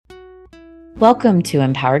Welcome to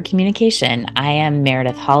Empowered Communication. I am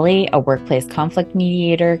Meredith Hawley, a workplace conflict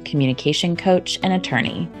mediator, communication coach, and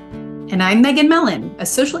attorney. And I'm Megan Mellon, a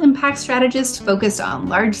social impact strategist focused on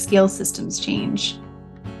large-scale systems change.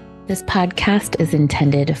 This podcast is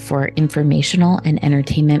intended for informational and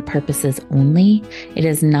entertainment purposes only. It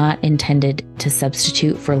is not intended to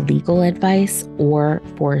substitute for legal advice or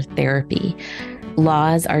for therapy.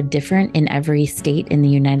 Laws are different in every state in the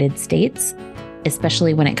United States,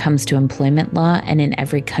 especially when it comes to employment law, and in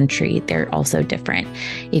every country, they're also different.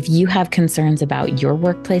 If you have concerns about your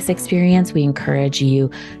workplace experience, we encourage you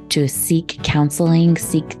to seek counseling,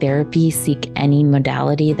 seek therapy, seek any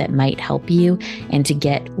modality that might help you, and to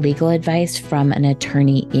get legal advice from an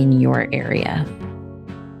attorney in your area.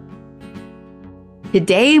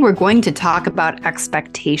 Today, we're going to talk about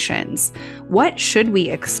expectations. What should we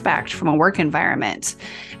expect from a work environment?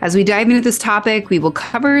 As we dive into this topic, we will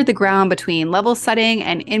cover the ground between level setting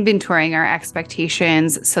and inventorying our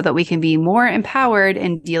expectations so that we can be more empowered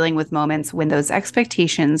in dealing with moments when those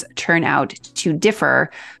expectations turn out to differ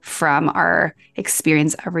from our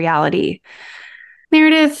experience of reality.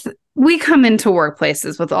 Meredith, we come into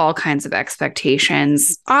workplaces with all kinds of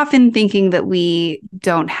expectations, often thinking that we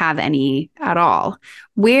don't have any at all.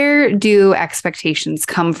 Where do expectations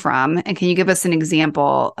come from? And can you give us an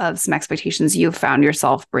example of some expectations you've found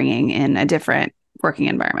yourself bringing in a different working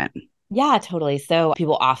environment? Yeah, totally. So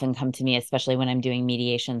people often come to me, especially when I'm doing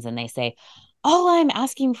mediations, and they say, all I'm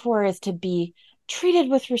asking for is to be treated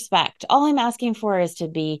with respect. All I'm asking for is to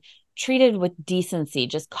be treated with decency.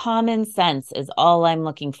 Just common sense is all I'm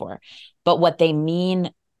looking for. But what they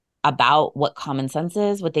mean about what common sense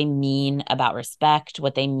is, what they mean about respect,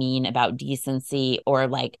 what they mean about decency, or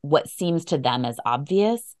like what seems to them as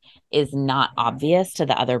obvious is not obvious to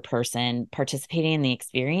the other person participating in the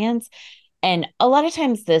experience. And a lot of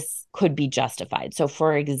times this could be justified. So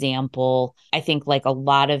for example, I think like a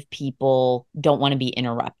lot of people don't want to be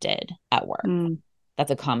interrupted at work. That's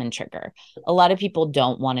a common trigger. A lot of people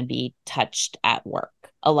don't want to be touched at work.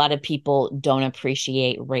 A lot of people don't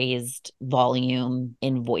appreciate raised volume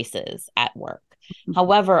in voices at work.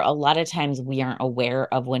 However, a lot of times we aren't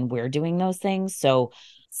aware of when we're doing those things. So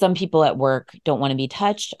some people at work don't want to be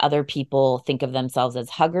touched. Other people think of themselves as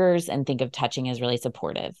huggers and think of touching as really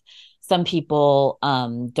supportive. Some people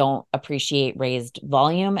don't appreciate raised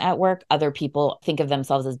volume at work. Other people think of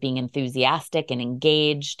themselves as being enthusiastic and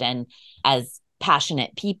engaged and as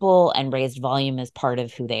passionate people, and raised volume is part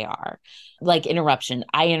of who they are. Like interruption,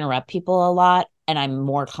 I interrupt people a lot and I'm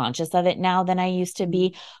more conscious of it now than I used to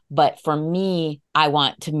be. But for me, I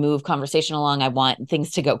want to move conversation along. I want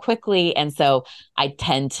things to go quickly. And so I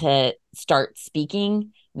tend to start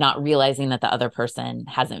speaking, not realizing that the other person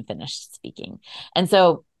hasn't finished speaking. And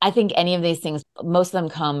so I think any of these things, most of them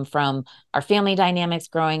come from our family dynamics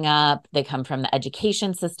growing up. They come from the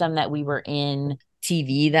education system that we were in,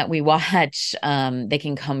 TV that we watch. They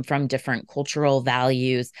can come from different cultural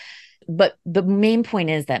values. But the main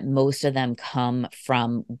point is that most of them come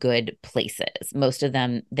from good places. Most of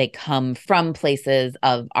them, they come from places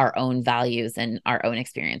of our own values and our own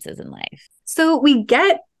experiences in life. So we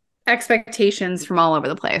get expectations from all over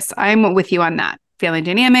the place. I'm with you on that. Family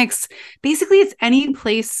dynamics. Basically, it's any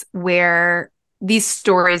place where these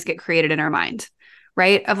stories get created in our mind,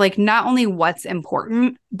 right? Of like not only what's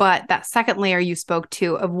important, but that second layer you spoke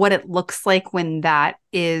to of what it looks like when that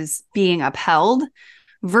is being upheld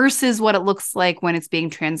versus what it looks like when it's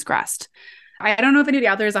being transgressed. I don't know if anybody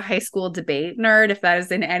out there is a high school debate nerd, if that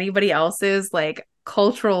is in anybody else's like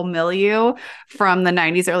cultural milieu from the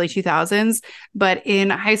 90s, early 2000s, but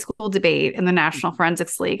in high school debate in the National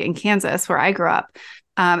Forensics League in Kansas, where I grew up,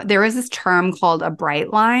 there was this term called a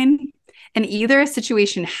bright line. And either a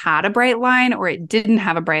situation had a bright line or it didn't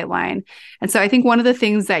have a bright line. And so I think one of the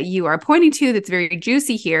things that you are pointing to that's very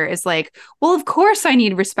juicy here is like, well, of course I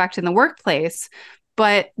need respect in the workplace,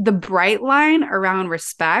 but the bright line around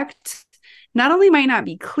respect not only might not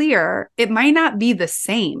be clear, it might not be the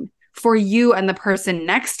same for you and the person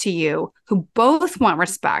next to you who both want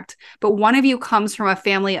respect, but one of you comes from a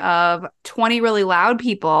family of 20 really loud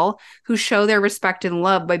people who show their respect and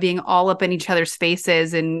love by being all up in each other's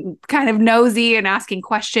faces and kind of nosy and asking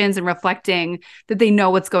questions and reflecting that they know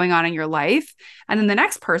what's going on in your life. And then the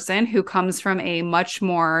next person who comes from a much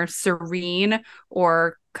more serene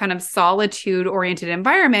or kind of solitude oriented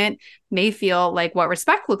environment may feel like what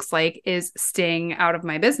respect looks like is staying out of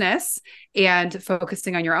my business and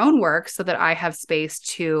focusing on your own work so that I have space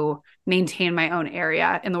to maintain my own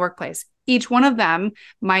area in the workplace. each one of them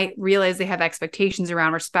might realize they have expectations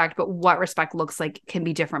around respect, but what respect looks like can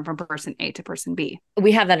be different from person A to person B.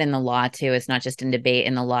 We have that in the law too. It's not just in debate.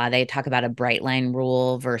 In the law, they talk about a bright line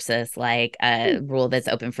rule versus like a rule that's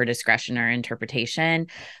open for discretion or interpretation.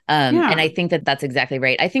 And I think that that's exactly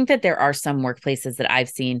right. I think that there are some workplaces that I've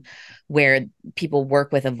seen where people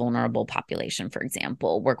work with a vulnerable population, for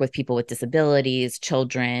example, work with people with disabilities,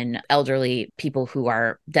 children, elderly, people who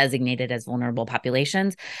are designated as vulnerable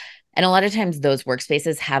populations. And a lot of times those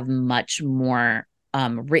workspaces have much more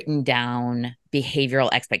written down behavioral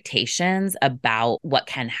expectations about what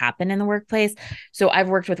can happen in the workplace. So I've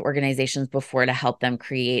worked with organizations before to help them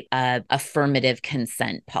create a affirmative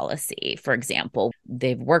consent policy. For example,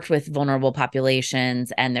 they've worked with vulnerable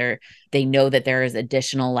populations and they know that there is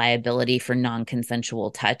additional liability for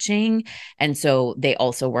non-consensual touching. And so they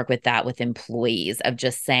also work with that with employees of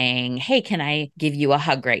just saying, hey, can I give you a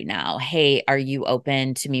hug right now? Hey, are you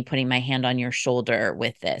open to me putting my hand on your shoulder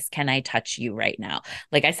with this? Can I touch you right now?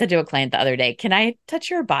 Like I said to a client the other day, can I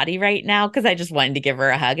touch your body right now? Because I just wanted to give her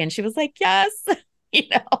a hug. And she was like, yes.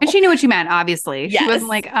 And she knew what you meant, obviously. Yes. She wasn't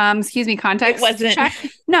like, excuse me, context. It wasn't. Check.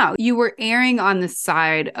 No, you were erring on the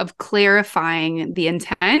side of clarifying the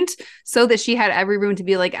intent so that she had every room to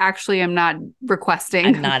be like, actually, I'm not requesting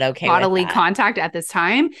I'm not okay bodily with that. contact at this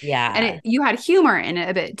time. Yeah. And you had humor in it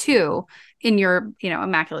a bit too, in your,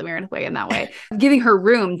 immaculate Meredith way, in that way, giving her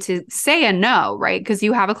room to say a no, right? Because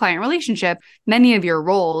you have a client relationship, many of your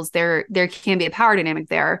roles, there can be a power dynamic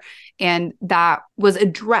there. And that was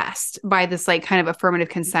addressed by this like kind of affirmative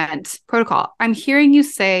consent protocol. I'm hearing you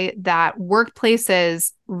say that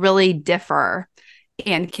workplaces really differ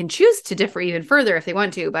and can choose to differ even further if they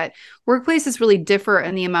want to, but workplaces really differ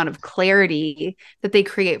in the amount of clarity that they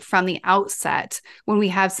create from the outset when we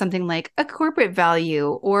have something like a corporate value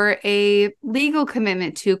or a legal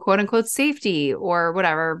commitment to quote unquote safety or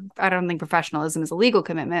whatever. I don't think professionalism is a legal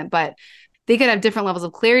commitment, but they could have different levels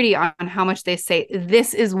of clarity on how much they say,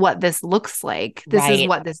 this is what this looks like. This is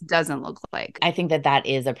what this doesn't look like. I think that that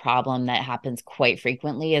is a problem that happens quite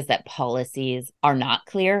frequently, is that policies are not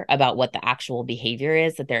clear about what the actual behavior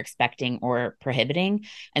is that they're expecting or prohibiting.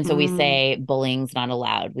 And so we say bullying's not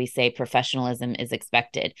allowed. We say professionalism is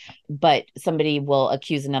expected, but somebody will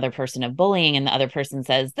accuse another person of bullying and the other person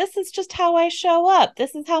says, this is just how I show up.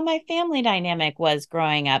 This is how my family dynamic was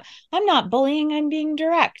growing up. I'm not bullying, I'm being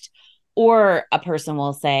direct. Or a person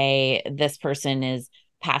will say, this person is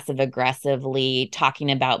passive aggressively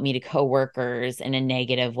talking about me to coworkers in a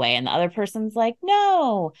negative way. And the other person's like,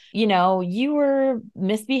 no, you were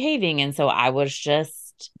misbehaving. And so I was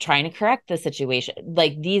just trying to correct the situation.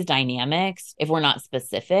 Like these dynamics, if we're not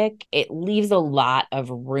specific, it leaves a lot of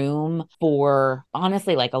room for,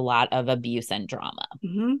 honestly, like a lot of abuse and drama.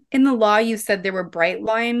 Mm-hmm. In the law, you said there were bright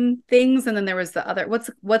line things. And then there was the other,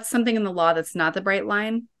 what's something in the law that's not the bright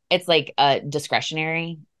line? It's like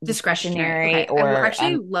discretionary. Okay. Or I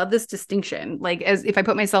actually love this distinction. Like, as if I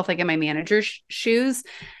put myself like in my manager's shoes,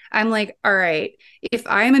 I'm like, all right, if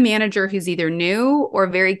I'm a manager who's either new or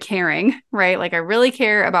very caring, right? Like I really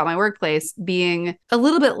care about my workplace being a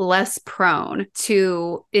little bit less prone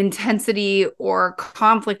to intensity or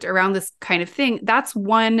conflict around this kind of thing. That's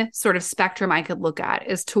one sort of spectrum I could look at,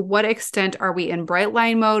 is to what extent are we in bright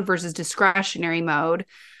line mode versus discretionary mode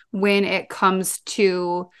when it comes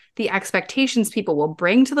to the expectations people will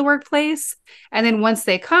bring to the workplace. And then once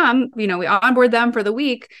they come, we onboard them for the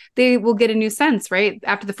week, they will get a new sense, right?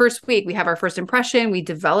 After the first week, we have our first impression, we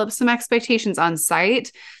develop some expectations on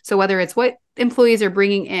site. So whether it's what employees are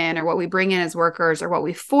bringing in or what we bring in as workers or what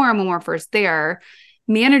we form when we're first there,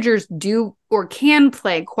 managers do or can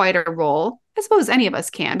play quite a role. I suppose any of us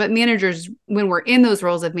can, but managers, when we're in those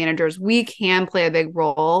roles of managers, we can play a big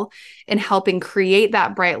role in helping create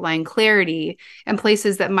that bright line clarity in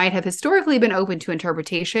places that might have historically been open to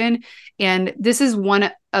interpretation. And this is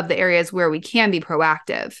one of the areas where we can be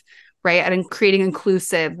proactive, right? And creating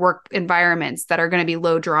inclusive work environments that are going to be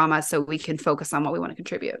low drama so we can focus on what we want to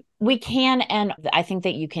contribute. We can. And I think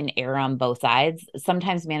that you can err on both sides.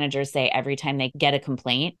 Sometimes managers say every time they get a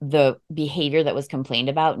complaint, the behavior that was complained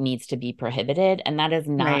about needs to be prohibited. And that is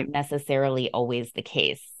not necessarily always the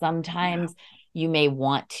case. Sometimes you may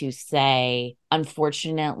want to say,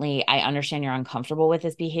 unfortunately, I understand you're uncomfortable with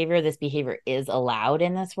this behavior. This behavior is allowed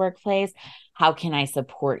in this workplace. How can I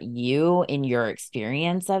support you in your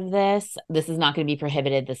experience of this? This is not going to be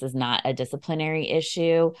prohibited. This is not a disciplinary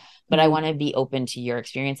issue, but I want to be open to your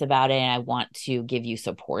experience about it. And I want to give you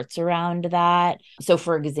supports around that. So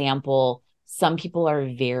for example, some people are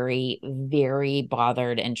very, very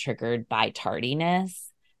bothered and triggered by tardiness.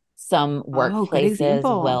 Some Oh, good workplaces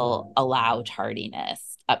example. will allow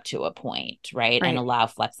tardiness up to a point, right? And Right. allow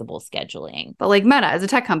flexible scheduling. But like Meta is a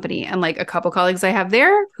tech company, and like a couple colleagues I have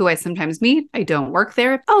there who I sometimes meet, I don't work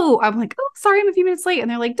there. Oh, I'm like, oh, sorry, I'm a few minutes late. And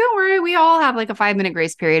they're like, don't worry, we all have like a 5 minute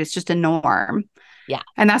grace period. It's just a norm. Yeah.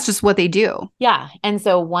 And that's just what they do. Yeah. And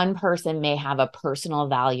so one person may have a personal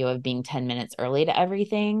value of being 10 minutes early to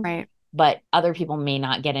everything, Right. but other people may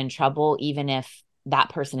not get in trouble even if that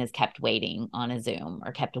person is kept waiting on a Zoom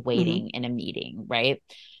or kept Mm-hmm. waiting in a meeting, right?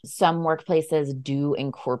 Some workplaces do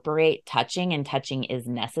incorporate touching, and touching is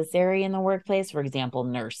necessary in the workplace. For example,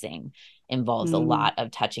 nursing involves a lot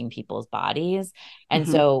of touching people's bodies. And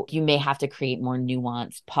Mm-hmm. so you may have to create more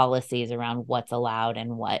nuanced policies around what's allowed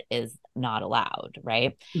and what is not allowed,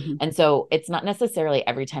 right? Mm-hmm. And so it's not necessarily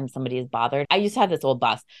every time somebody is bothered. I used to have this old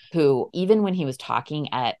boss who, even when he was talking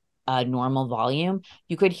at a normal volume,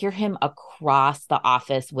 you could hear him across the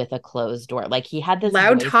office with a closed door. Like he had this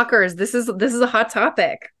Loud voice, talkers. This is a hot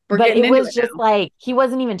topic. We're but getting it into was it just now. like he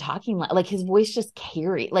wasn't even talking like his voice just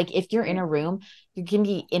carried. Like if you're in Right. a room, you can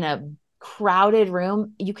be in a crowded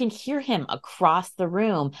room, you can hear him across the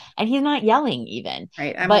room and he's not yelling even.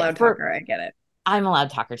 Right. I'm a But loud for talker. I get it. I'm a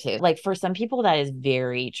loud talker too. Like for some people that is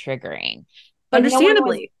very triggering. But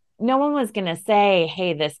Understandably. no one was going to say,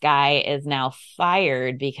 "Hey, this guy is now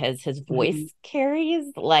fired because his Mm-hmm. voice carries."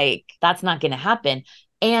 Like that's not going to happen.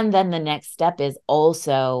 And then the next step is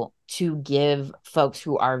also to give folks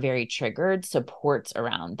who are very triggered supports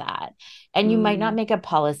around that. And you might not Mm. make a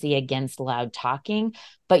policy against loud talking,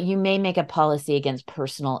 but you may make a policy against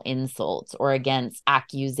personal insults or against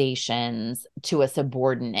accusations to a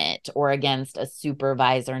subordinate or against a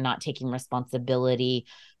supervisor not taking responsibility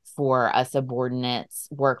for a subordinate's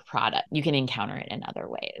work product. You can encounter it in other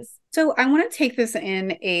ways. So I want to take this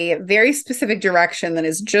in a very specific direction that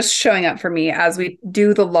is just showing up for me as we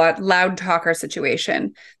do the loud talker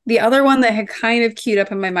situation. The other one that had kind of queued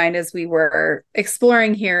up in my mind as we were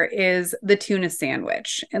exploring here is the tuna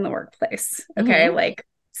sandwich in the workplace. Okay. Mm-hmm. Like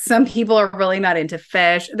some people are really not into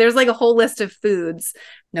fish. There's like a whole list of foods.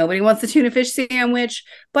 Nobody wants the tuna fish sandwich.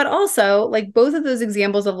 But also, like both of those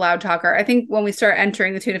examples of loud talker, I think when we start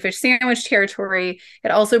entering the tuna fish sandwich territory,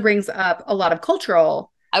 it also brings up a lot of cultural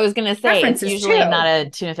I was going to say it's preferences usually not too. a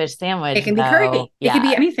tuna fish It sandwich, can be though. curry. It could be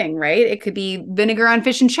Yeah, anything, right? It could be vinegar on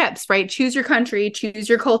fish and chips, right? Choose your country, choose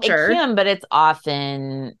your it culture. can, but it's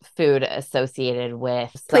often food associated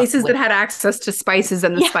with some Places with that had access to spices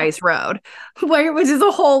and the yeah, spice road, which is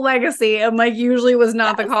a whole legacy. And like usually was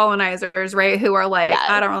not the yes, colonizers, right? Who are like, I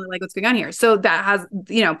yes. don't really like what's going on here. So that has,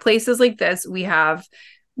 places like this, we have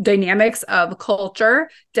dynamics of culture,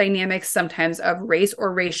 dynamics sometimes of race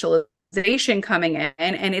or racialization coming in,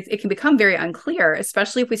 and it can become very unclear,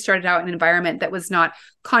 especially if we started out in an environment that was not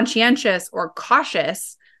conscientious or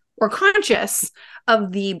cautious or conscious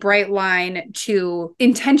of the bright line to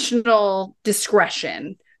intentional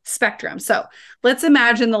discretion spectrum. So let's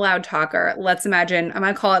imagine the loud talker. Let's imagine, I'm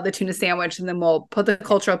going to call it the tuna sandwich, and then we'll put the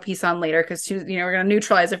cultural piece on later because, we're going to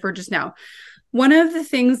neutralize it for just now. One of the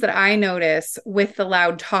things that I notice with the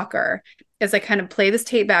loud talker as I kind of play this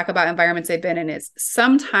tape back about environments I've been in is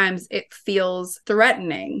sometimes it feels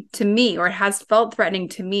threatening to me, or it has felt threatening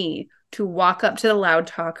to me to walk up to the loud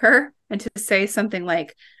talker and to say something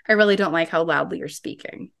like, I really don't like how loudly you're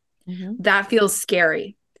speaking. Mm-hmm. That feels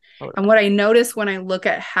scary. And Totally. what I notice when I look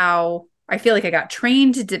at how I feel like I got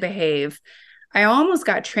trained to behave, I almost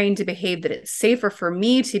got trained to behave that it's safer for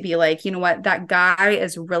me to be like, you know what, that guy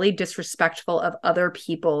is really disrespectful of other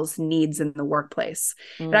people's needs in the workplace.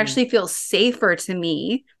 It Mm. actually feels safer to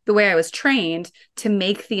me, the way I was trained, to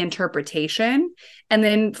make the interpretation and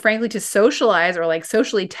then, frankly, to socialize or like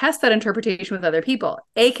socially test that interpretation with other people,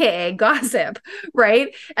 AKA gossip,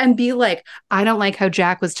 right? And be like, I don't like how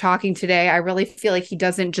Jack was talking today. I really feel like he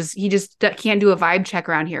just can't do a vibe check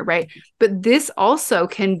around here, right? But this also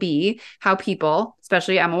can be how people,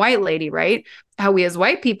 especially I'm a white lady, right? How we as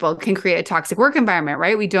white people can create a toxic work environment,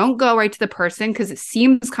 right? We don't go right to the person because it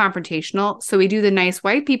seems confrontational. So we do the nice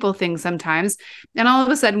white people thing sometimes. And all of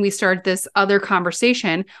a sudden we start this other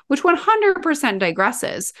conversation, which 100%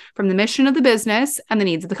 digresses from the mission of the business and the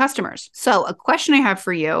needs of the customers. So a question I have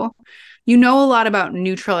for you, you know a lot about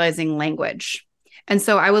neutralizing language. And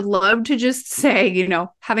so I would love to just say,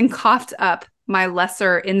 having coughed up my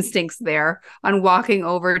lesser instincts there on walking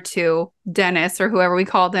over to Dennis or whoever we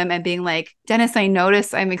call them and being like, Dennis, I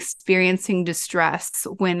notice I'm experiencing distress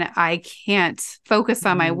when I can't focus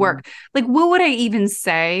on my Mm. work. Like, what would I even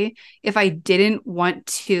say if I didn't want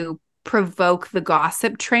to provoke the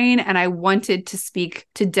gossip train. And I wanted to speak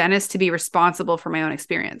to Dennis to be responsible for my own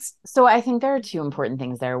experience. So I think there are two important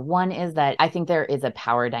things there. One is that I think there is a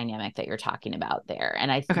power dynamic that you're talking about there, and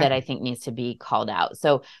that I think needs to be called out.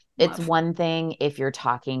 So it's one thing if you're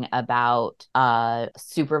talking about a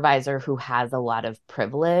supervisor who has a lot of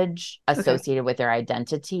privilege associated with their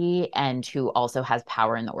identity and who also has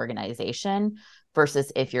power in the organization,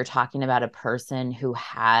 versus if you're talking about a person who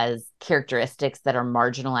has characteristics that are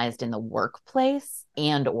marginalized in the workplace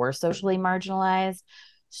and or socially marginalized.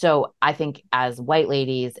 So I think as white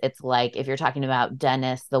ladies, it's like if you're talking about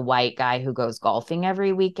Dennis, the white guy who goes golfing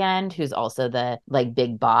every weekend, who's also the like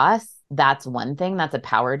big boss, that's one thing. That's a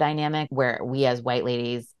power dynamic where we as white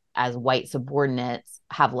ladies, as white subordinates,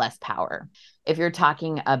 have less power. If you're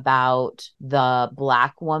talking about the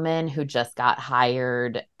Black woman who just got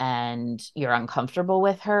hired and you're uncomfortable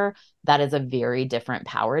with her, that is a very different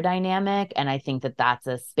power dynamic. And I think that that's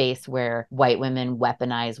a space where white women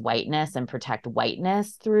weaponize whiteness and protect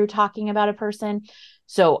whiteness through talking about a person.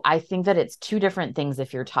 So I think that it's two different things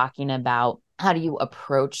if you're talking about how do you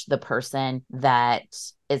approach the person that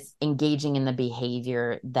is engaging in the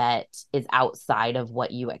behavior that is outside of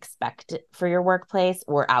what you expect for your workplace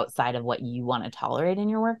or outside of what you want to tolerate in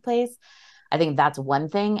your workplace. I think that's one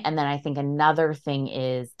thing. And then I think another thing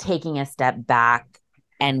is taking a step back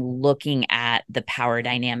and looking at the power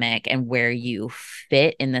dynamic and where you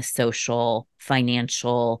fit in the social,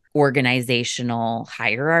 financial, organizational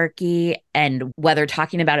hierarchy, and whether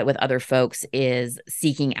talking about it with other folks is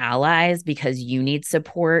seeking allies because you need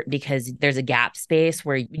support, because there's a gap space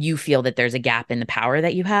where you feel that there's a gap in the power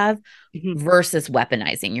that you have, versus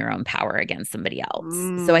weaponizing your own power against somebody else.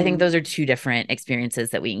 So I think those are two different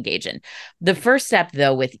experiences that we engage in. The first step,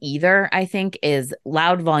 though, with either, I think, is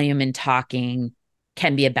loud volume and talking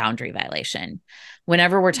can be a boundary violation.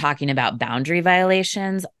 Whenever we're talking about boundary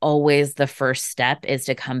violations, always the first step is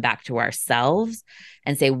to come back to ourselves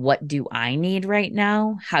and say, what do I need right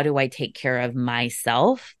now? How do I take care of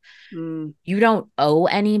myself? You don't owe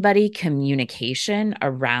anybody communication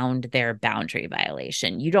around their boundary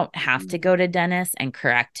violation. You don't have to go to Dennis and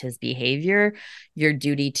correct his behavior. Your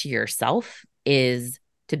duty to yourself is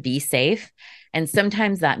to be safe. And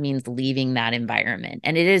sometimes that means leaving that environment.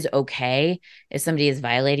 And it is okay if somebody is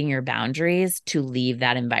violating your boundaries to leave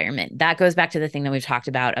that environment. That goes back to the thing that we've talked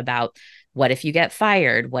about what if you get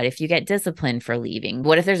fired? What if you get disciplined for leaving?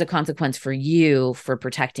 What if there's a consequence for you for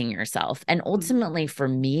protecting yourself? And ultimately for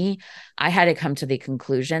me, I had to come to the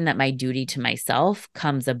conclusion that my duty to myself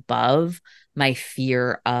comes above my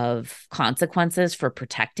fear of consequences for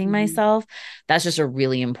protecting myself. That's just a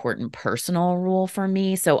really important personal rule for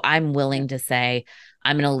me. So I'm willing to say,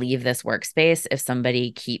 I'm going to leave this workspace if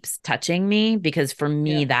somebody keeps touching me, because for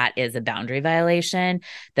me, that is a boundary violation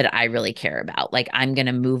that I really care about. Like, I'm going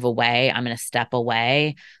to move away. I'm going to step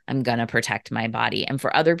away. I'm going to protect my body. And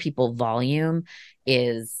for other people, volume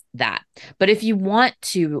is that. But if you want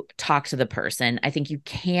to talk to the person, I think you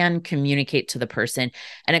can communicate to the person.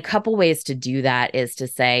 And a couple ways to do that is to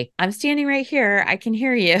say, I'm standing right here. I can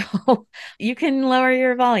hear you. You can lower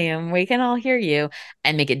your volume. We can all hear you,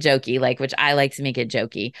 and make it jokey, which I like to make it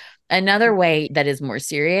jokey. Another way that is more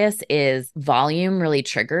serious is volume really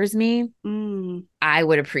triggers me. I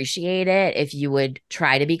would appreciate it if you would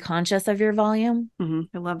try to be conscious of your volume.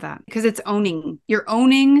 I love that, because you're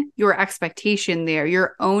owning your expectation there.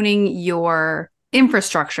 You're owning your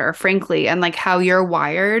infrastructure, frankly, and like how you're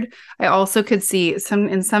wired. I also could see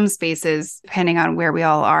in some spaces, depending on where we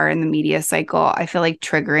all are in the media cycle, I feel like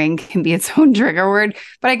triggering can be its own trigger word,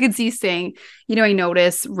 but I could see saying, I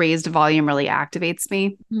notice raised volume really activates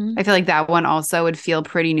me. I feel like that one also would feel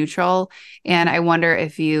pretty neutral. And I wonder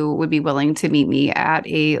if you would be willing to meet me at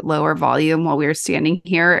a lower volume while we're standing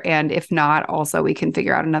here. And if not, also we can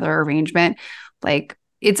figure out another arrangement. Like,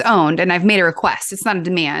 it's owned, and I've made a request. It's not a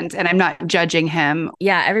demand, and I'm not judging him.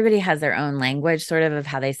 Yeah, everybody has their own language sort of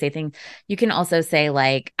how they say things. You can also say,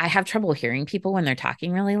 like, I have trouble hearing people when they're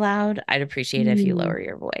talking really loud. I'd appreciate it if you lower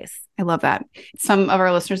your voice. I love that. Some of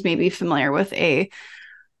our listeners may be familiar with a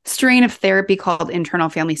strain of therapy called internal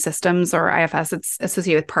family systems, or IFS. It's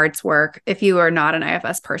associated with parts work. If you are not an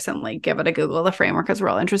IFS person, give it a Google. The framework is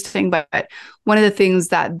real interesting. But one of the things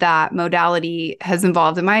that modality has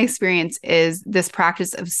involved in my experience is this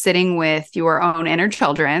practice of sitting with your own inner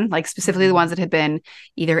children, specifically the ones that have been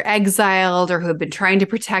either exiled or who have been trying to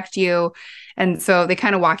protect you. And so they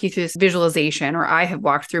kind of walk you through this visualization, or I have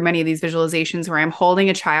walked through many of these visualizations where I'm holding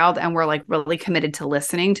a child and we're really committed to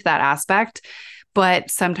listening to that aspect.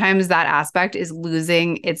 but sometimes that aspect is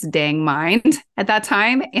losing its dang mind at that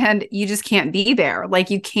time and you just can't be there. Like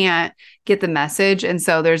you can't get the message. And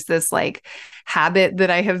so there's this like habit that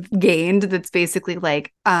I have gained that's basically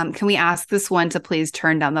like, can we ask this one to please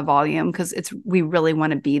turn down the volume? Because we really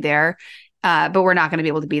want to be there. But we're not going to be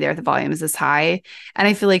able to be there if the volume is this high. And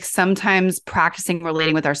I feel like sometimes practicing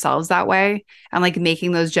relating with ourselves that way and like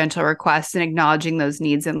making those gentle requests and acknowledging those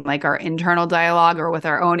needs in like our internal dialogue or with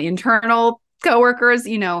our own internal coworkers,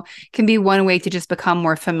 can be one way to just become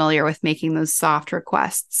more familiar with making those soft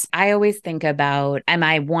requests. I always think about, am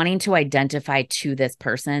I wanting to identify to this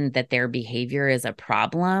person that their behavior is a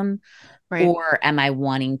problem? Right. Or am I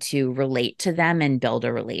wanting to relate to them and build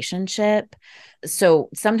a relationship? So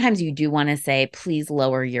sometimes you do want to say, please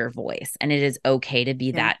lower your voice. And it is okay to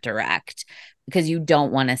be that direct because you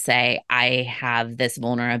don't want to say, I have this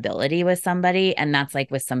vulnerability with somebody. And that's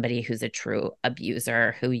like with somebody who's a true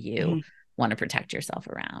abuser who you want to protect yourself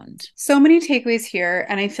around. So many takeaways here.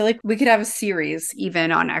 And I feel like we could have a series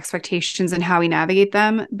even on expectations and how we navigate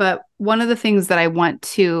them. But one of the things that I want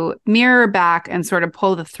to mirror back and sort of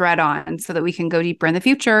pull the thread on so that we can go deeper in the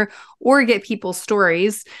future or get people's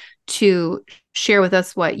stories to share with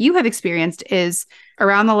us what you have experienced is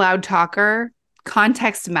around the loud talker.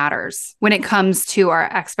 Context matters when it comes to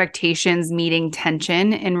our expectations meeting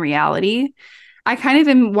tension in reality. I kind of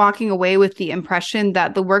am walking away with the impression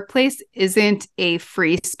that the workplace isn't a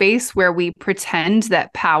free space where we pretend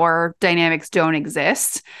that power dynamics don't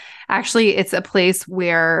exist. Actually, it's a place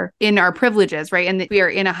where in our privileges, right? And we are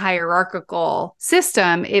in a hierarchical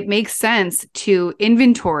system, it makes sense to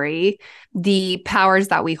inventory the powers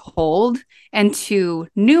that we hold and to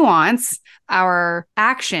nuance our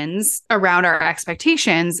actions around our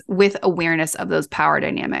expectations with awareness of those power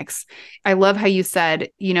dynamics. I love how you said,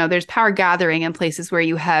 there's power gathering in places where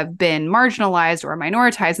you have been marginalized or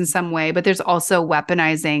minoritized in some way, but there's also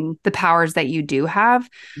weaponizing the powers that you do have.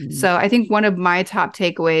 Mm-hmm. So I think one of my top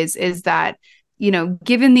takeaways is that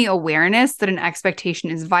given the awareness that an expectation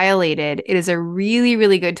is violated, it is a really,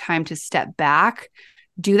 really good time to step back,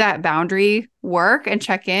 do that boundary work and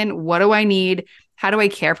check in. What do I need? How do I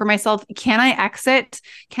care for myself? Can I exit?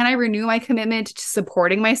 Can I renew my commitment to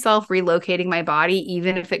supporting myself, relocating my body,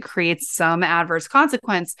 even if it creates some adverse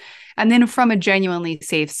consequence? And then from a genuinely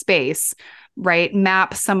safe space, right?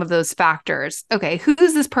 Map some of those factors. Okay, who's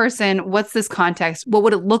this person? What's this context? What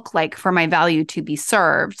would it look like for my value to be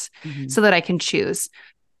served so that I can choose?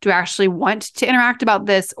 Do I actually want to interact about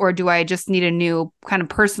this? Or do I just need a new kind of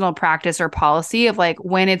personal practice or policy of like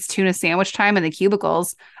when it's tuna sandwich time in the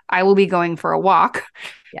cubicles, I will be going for a walk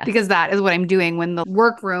because that is what I'm doing when the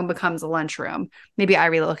workroom becomes a lunchroom. Maybe I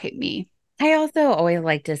relocate me. I also always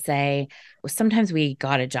like to say, sometimes we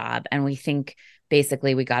got a job and we think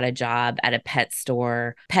basically we got a job at a pet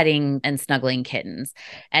store, petting and snuggling kittens.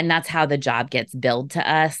 And that's how the job gets billed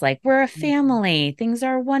to us. Like, we're a family. Things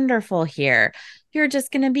are wonderful here. You're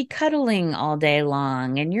just going to be cuddling all day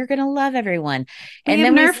long and you're going to love everyone. And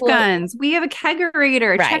then Nerf guns. We have a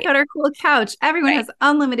kegerator. Right. Check out our cool couch. Everyone has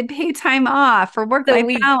unlimited paid time off for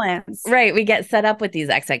work-life balance. Right. We get set up with these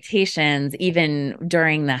expectations even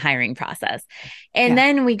during the hiring process. And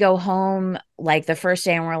then we go home like the first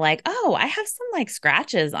day and we're like, oh, I have some like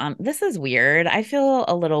scratches on. This is weird. I feel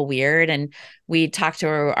a little weird. And we talk to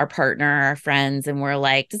our partner, our friends, and we're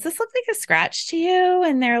like, does this look like a scratch to you?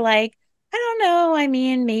 And they're like, I don't know. I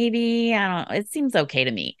mean, maybe, I don't know. It seems okay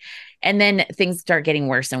to me. And then things start getting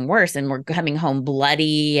worse and worse. And we're coming home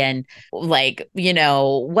bloody and like,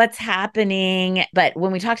 what's happening? But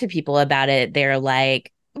when we talk to people about it, they're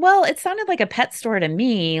like, well, it sounded like a pet store to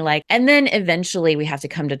me. And then eventually we have to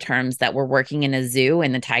come to terms that we're working in a zoo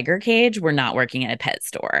in the tiger cage. We're not working at a pet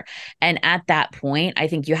store. And at that point, I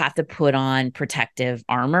think you have to put on protective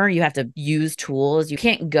armor. You have to use tools. You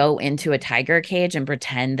can't go into a tiger cage and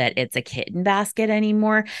pretend that it's a kitten basket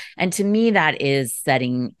anymore. And to me, that is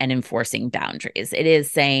setting and enforcing boundaries. It is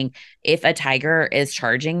saying, if a tiger is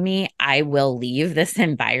charging me, I will leave this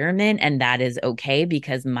environment. And that is okay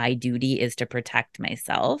because my duty is to protect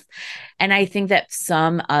myself. And I think that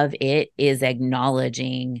some of it is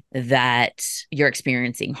acknowledging that you're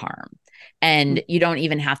experiencing harm. And you don't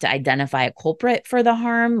even have to identify a culprit for the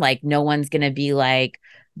harm. Like, no one's going to be like,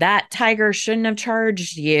 that tiger shouldn't have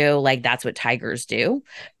charged you. Like, that's what tigers do.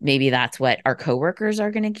 Maybe that's what our coworkers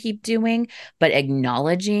are going to keep doing. But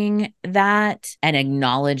acknowledging that and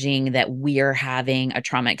acknowledging that we're having a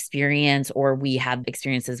trauma experience or we have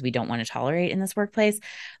experiences we don't want to tolerate in this workplace,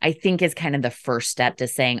 I think is kind of the first step to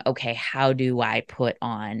saying, okay, how do I put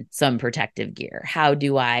on some protective gear? How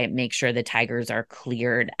do I make sure the tigers are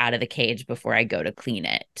cleared out of the cage before I go to clean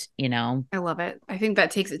it? You know? I love it. I think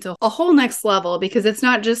that takes it to a whole next level, because it's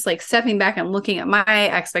not just like stepping back and looking at my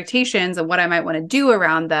expectations and what I might want to do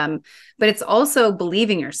around them, but it's also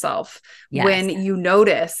believing yourself. Yes. When you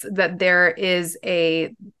notice that there is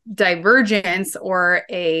a divergence or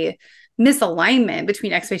a misalignment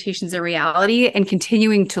between expectations and reality, and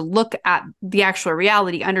continuing to look at the actual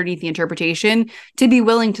reality underneath the interpretation, to be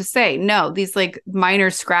willing to say, no, these like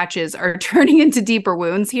minor scratches are turning into deeper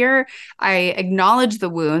wounds here. I acknowledge the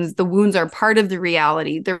wounds. The wounds are part of the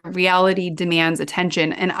reality. The reality demands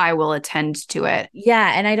attention, and I will attend to it.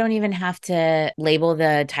 Yeah. And I don't even have to label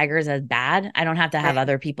the tigers as bad. I don't have to have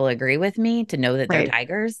other people agree with me to know that they're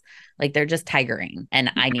tigers. Like, they're just tigering,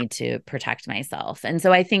 and I need to protect myself. And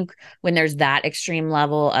so I think when there's that extreme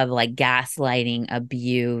level of like gaslighting,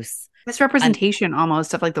 abuse, misrepresentation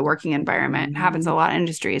almost of like the working environment happens in a lot of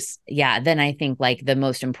industries. Yeah. Then I think like the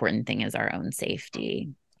most important thing is our own safety.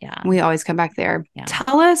 Yeah. We always come back there. Yeah.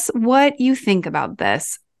 Tell us what you think about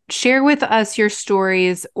this. Share with us your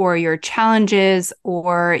stories or your challenges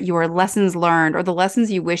or your lessons learned or the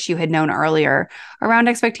lessons you wish you had known earlier around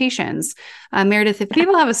expectations. Meredith, if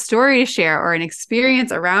people have a story to share or an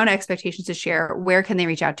experience around expectations to share, where can they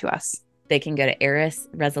reach out to us? They can go to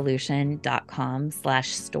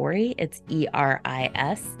erisresolution.com/story. It's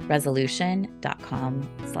ERIS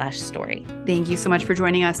resolution.com/story. Thank you so much for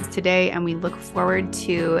joining us today. And we look forward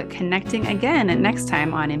to connecting again next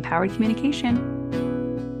time on Empowered Communication.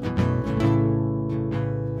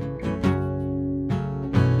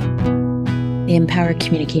 The Empowered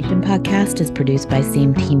Communication podcast is produced by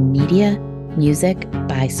Same Team Media. Music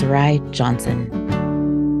by Sarai Johnson.